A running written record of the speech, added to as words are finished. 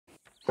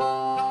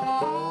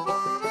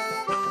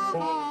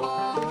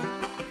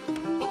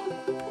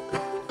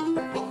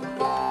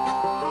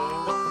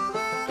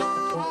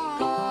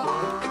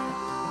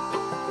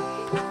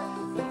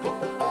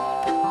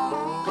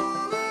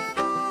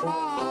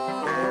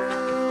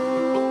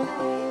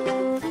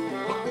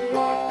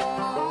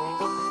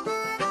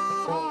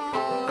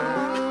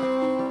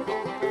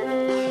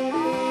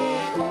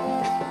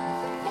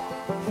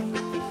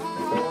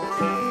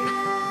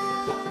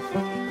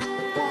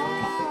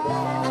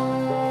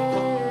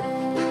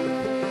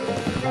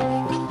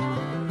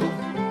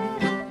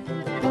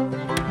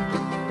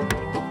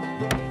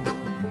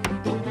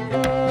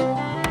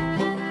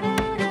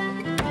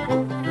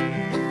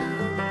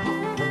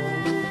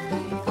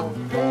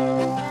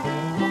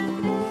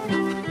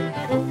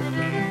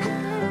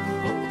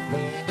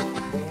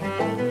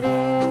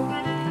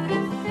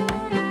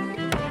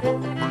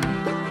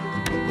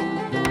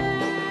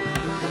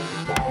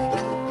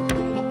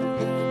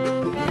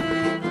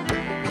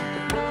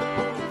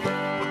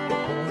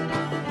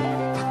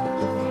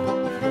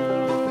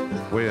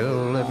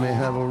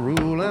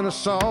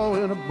Saw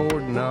in a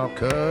board and I'll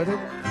cut it.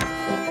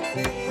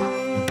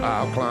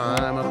 I'll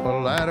climb up a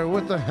ladder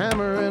with a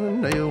hammer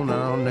and a nail and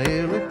I'll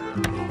nail it.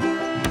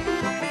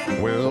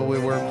 Well, we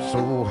worked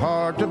so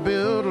hard to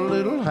build a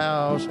little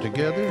house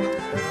together.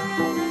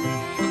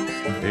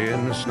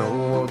 In the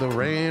snow or the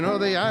rain or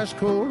the ice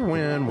cold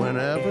wind,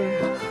 whenever.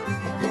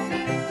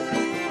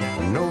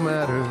 No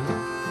matter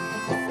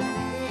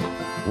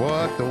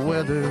what the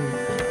weather,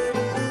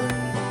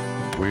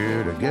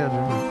 we're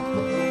together.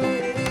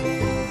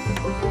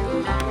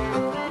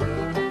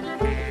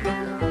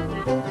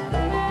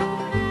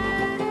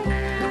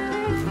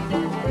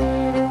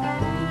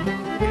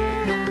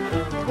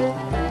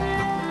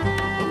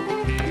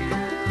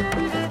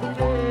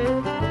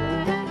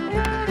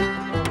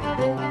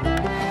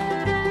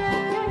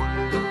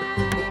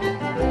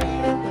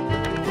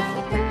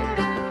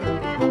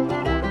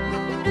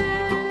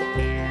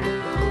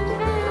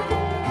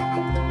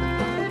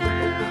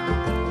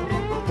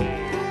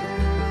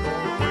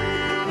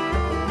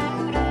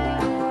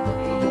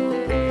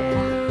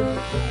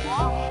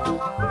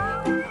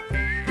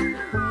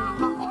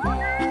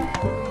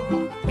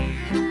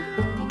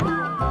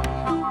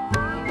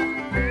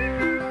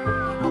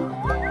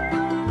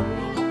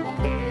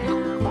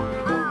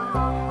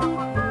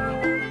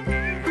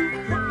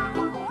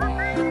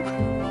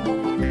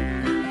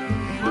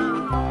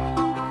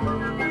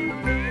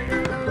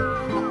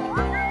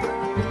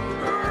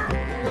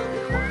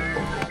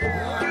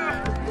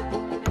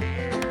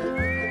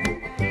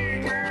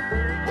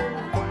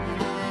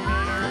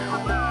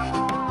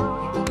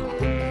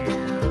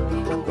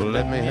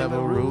 Let me have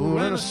a rule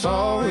and a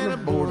saw and a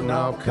board and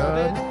I'll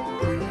cut.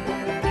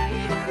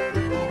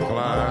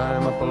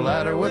 Climb up a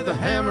ladder with a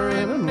hammer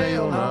and a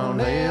nail and I'll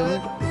nail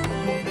it.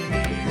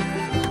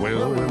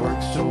 Well, we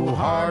worked so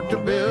hard to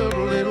build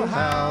a little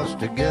house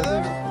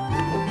together.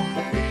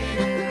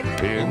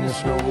 In the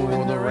snow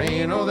or the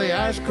rain or the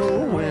ice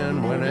cold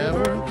wind,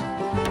 whenever.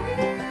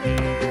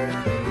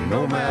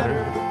 No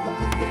matter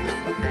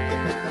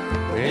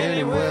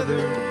any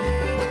weather,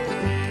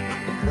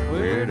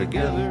 we're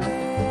together.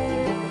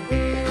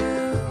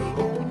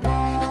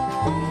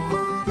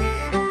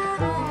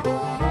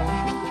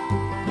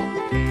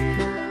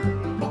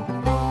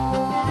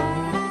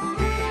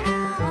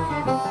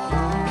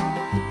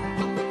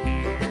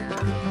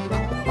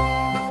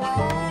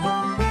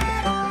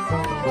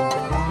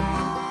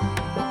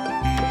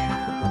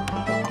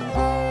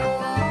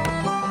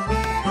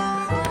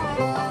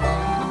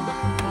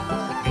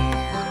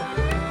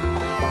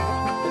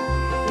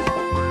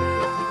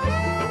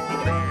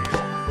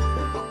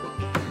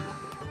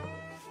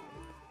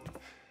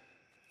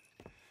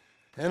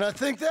 And I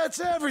think that's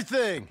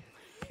everything.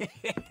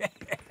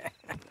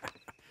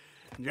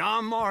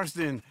 John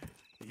Marston,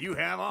 you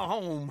have a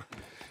home.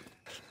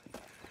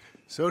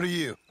 So do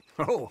you.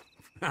 Oh,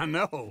 I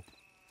know.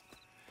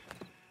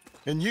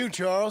 And you,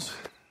 Charles,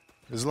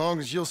 as long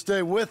as you'll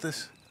stay with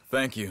us.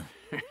 Thank you.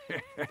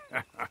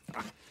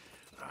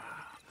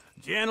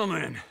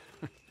 Gentlemen,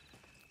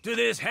 to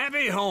this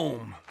happy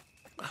home.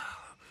 Well,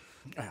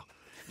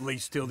 at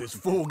least till this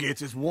fool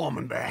gets his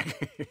woman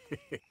back.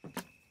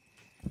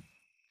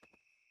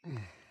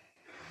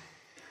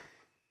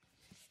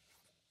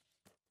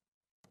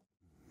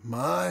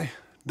 My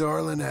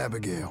darling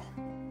Abigail,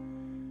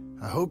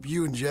 I hope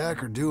you and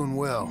Jack are doing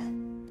well.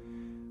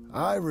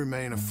 I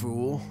remain a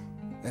fool,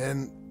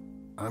 and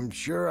I'm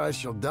sure I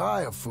shall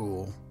die a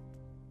fool.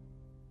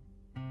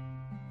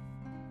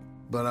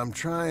 But I'm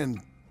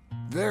trying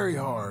very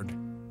hard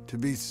to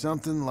be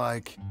something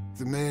like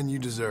the man you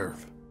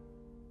deserve.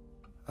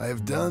 I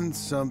have done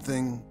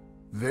something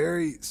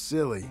very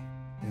silly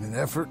in an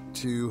effort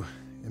to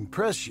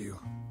impress you.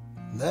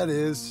 And that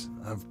is,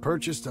 I've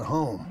purchased a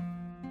home.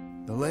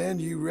 The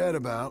land you read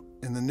about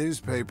in the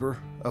newspaper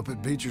up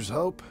at Beecher's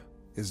Hope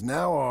is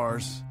now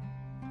ours,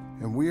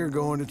 and we are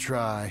going to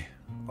try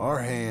our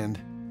hand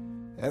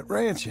at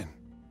ranching.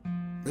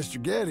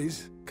 Mr.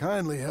 Geddes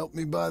kindly helped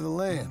me buy the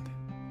land.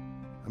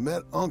 I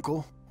met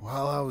Uncle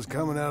while I was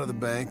coming out of the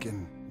bank,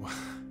 and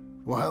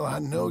while I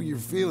know your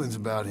feelings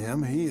about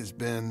him, he has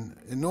been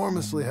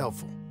enormously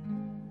helpful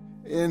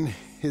in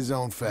his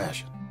own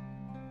fashion.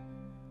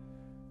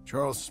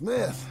 Charles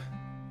Smith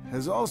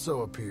has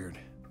also appeared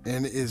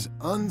and is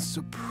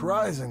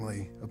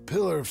unsurprisingly a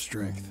pillar of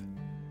strength.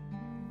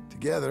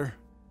 Together,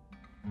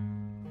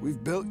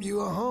 we've built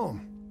you a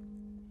home.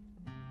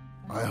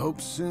 I hope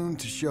soon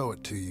to show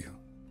it to you.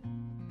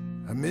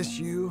 I miss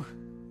you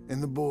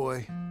and the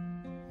boy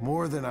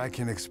more than I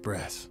can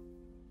express.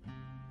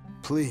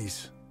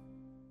 Please,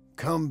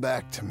 come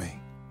back to me.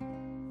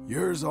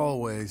 Yours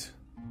always,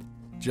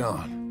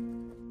 John.